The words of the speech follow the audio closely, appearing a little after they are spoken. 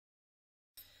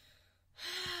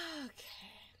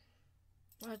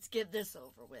Let's get this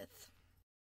over with.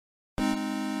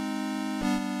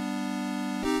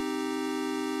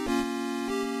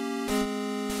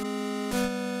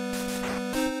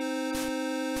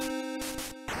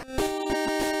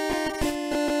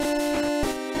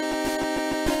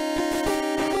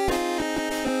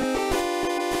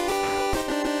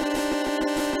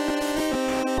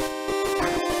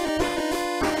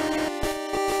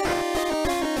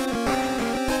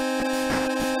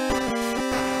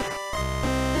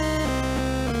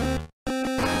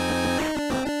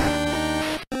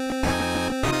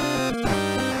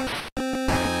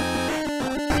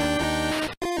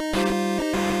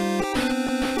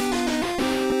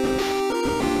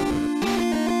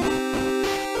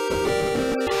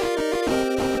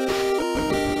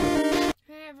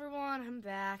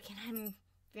 And I'm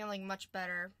feeling much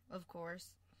better, of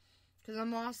course, because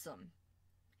I'm awesome,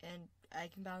 and I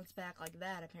can bounce back like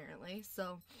that, apparently,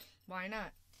 so why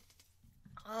not?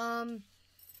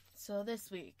 So this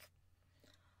week,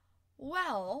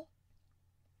 well,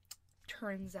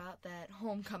 turns out that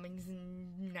homecoming's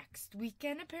next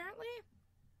weekend, apparently,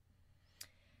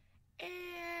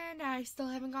 and I still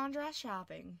haven't gone dress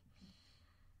shopping.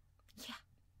 Yeah.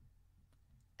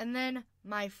 And then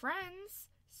my friends,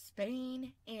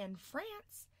 Spain and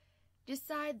France,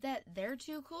 decide that they're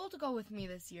too cool to go with me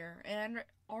this year and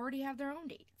already have their own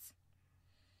dates.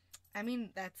 I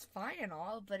mean, that's fine and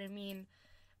all, but I mean,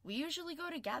 we usually go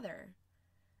together.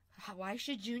 Why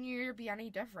should junior year be any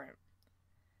different?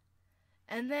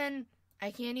 And then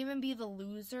I can't even be the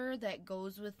loser that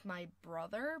goes with my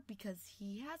brother because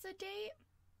he has a date.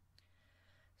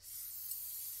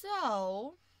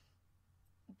 So,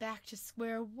 back to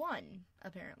square one,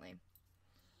 apparently.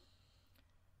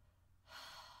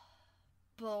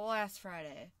 But last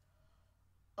Friday,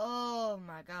 oh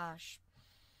my gosh,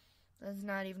 let's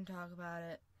not even talk about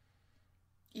it,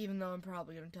 even though I'm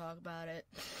probably going to talk about it.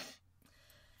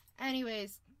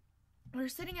 Anyways, we're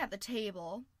sitting at the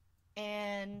table,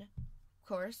 and of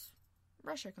course,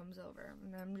 Russia comes over,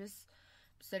 and I'm just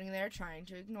sitting there trying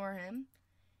to ignore him,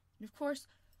 and of course,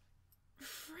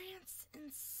 France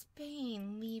and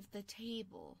Spain leave the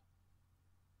table,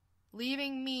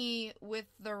 leaving me with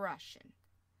the Russian.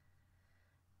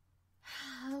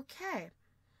 Okay.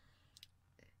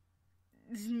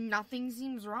 Nothing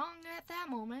seems wrong at that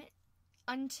moment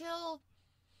until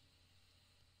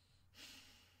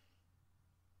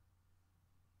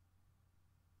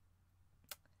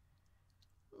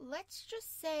let's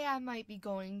just say I might be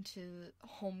going to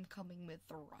homecoming with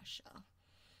Russia.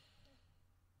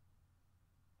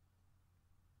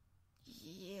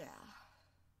 Yeah.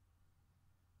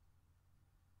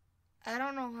 I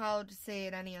don't know how to say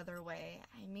it any other way.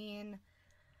 I mean,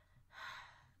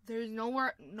 there's no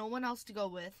one else to go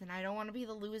with, and I don't want to be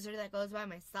the loser that goes by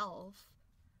myself.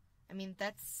 I mean,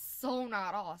 that's so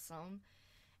not awesome.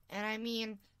 And I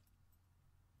mean,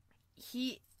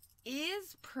 he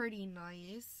is pretty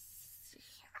nice.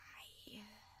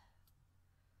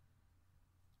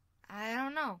 I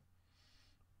don't know.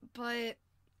 But,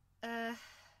 I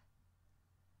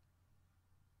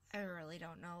really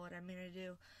don't know what I'm gonna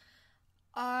do.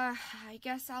 I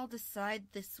guess I'll decide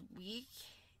this week,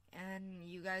 and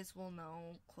you guys will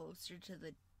know closer to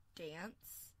the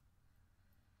dance.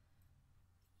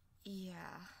 Yeah.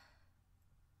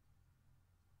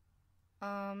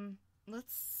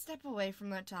 Let's step away from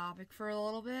that topic for a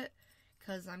little bit,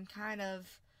 because I'm kind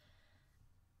of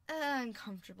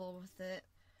uncomfortable with it.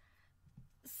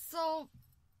 So,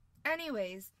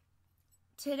 anyways,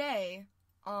 today,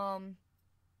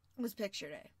 was picture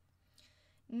day.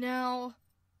 Now,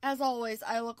 as always,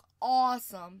 I look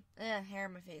awesome. Hair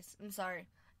in my face. I'm sorry.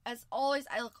 As always,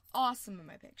 I look awesome in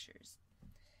my pictures.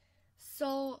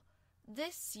 So,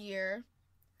 this year,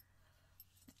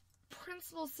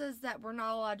 principal says that we're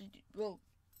not allowed to do, well,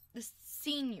 the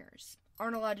seniors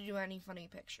aren't allowed to do any funny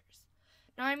pictures.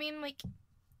 Now, I mean, like,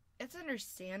 it's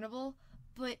understandable,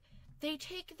 but they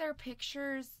take their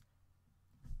pictures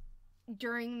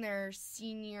during their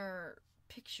senior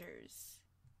pictures.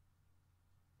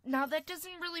 Now, that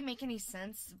doesn't really make any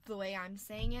sense the way I'm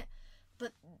saying it,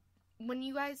 but when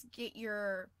you guys get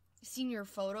your senior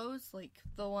photos, like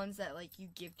the ones that like you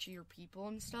give to your people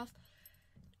and stuff,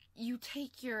 you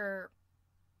take your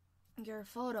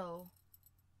photo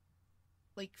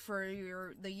like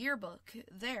for the yearbook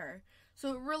there.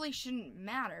 So it really shouldn't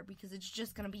matter because it's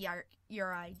just going to be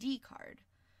your ID card.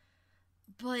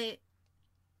 But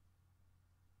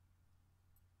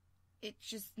it's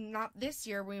just not this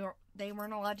year. They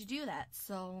weren't allowed to do that.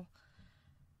 So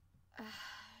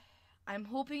I'm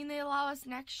hoping they allow us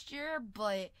next year,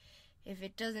 but if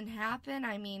it doesn't happen,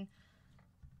 I mean,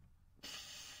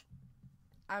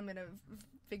 I'm gonna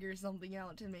figure something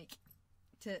out to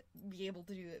be able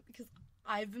to do it, because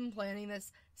I've been planning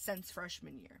this since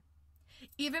freshman year.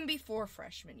 Even before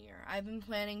freshman year, I've been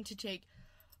planning to take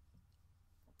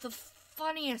the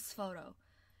funniest photo,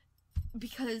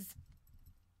 because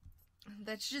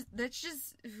that's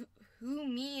just who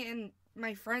me and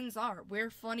my friends are.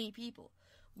 We're funny people.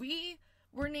 We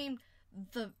were named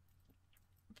the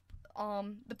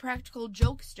Practical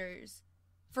Jokesters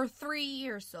for 3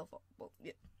 years so far. Well,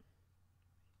 yeah.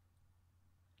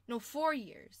 No, 4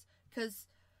 years, because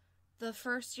the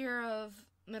first year of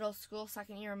middle school,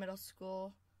 second year of middle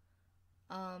school,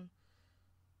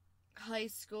 high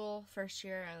school, first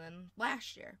year, and then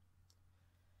last year.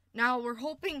 Now, we're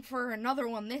hoping for another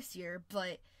one this year,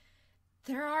 but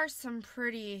there are some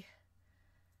pretty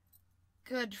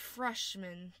good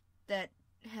freshmen that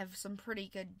have some pretty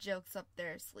good jokes up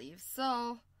their sleeves.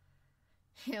 So,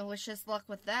 wish us luck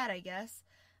with that, I guess.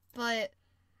 But,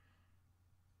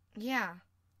 yeah.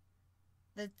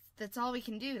 That's all we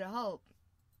can do to hope.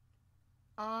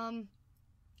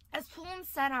 As Poland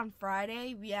said on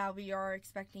Friday, we are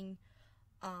expecting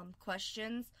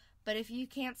questions. But if you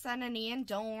can't send any in,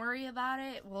 don't worry about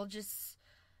it. We'll just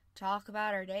talk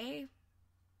about our day,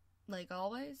 like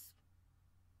always.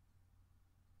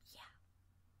 Yeah.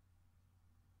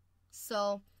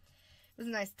 So, it was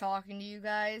nice talking to you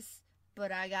guys,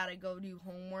 but I gotta go do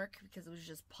homework because it was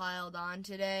just piled on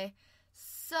today.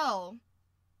 So,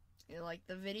 if you like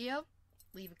the video,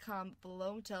 leave a comment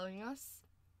below telling us.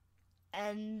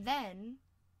 And then,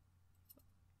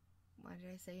 what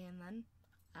did I say and then?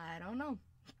 I don't know.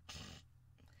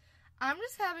 I'm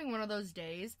just having one of those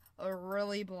days, a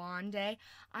really blonde day.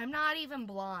 I'm not even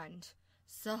blonde.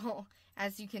 So,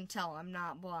 as you can tell, I'm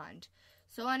not blonde.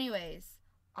 So anyways,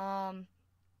 comment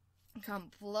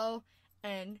below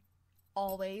and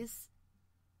always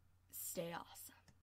stay awesome.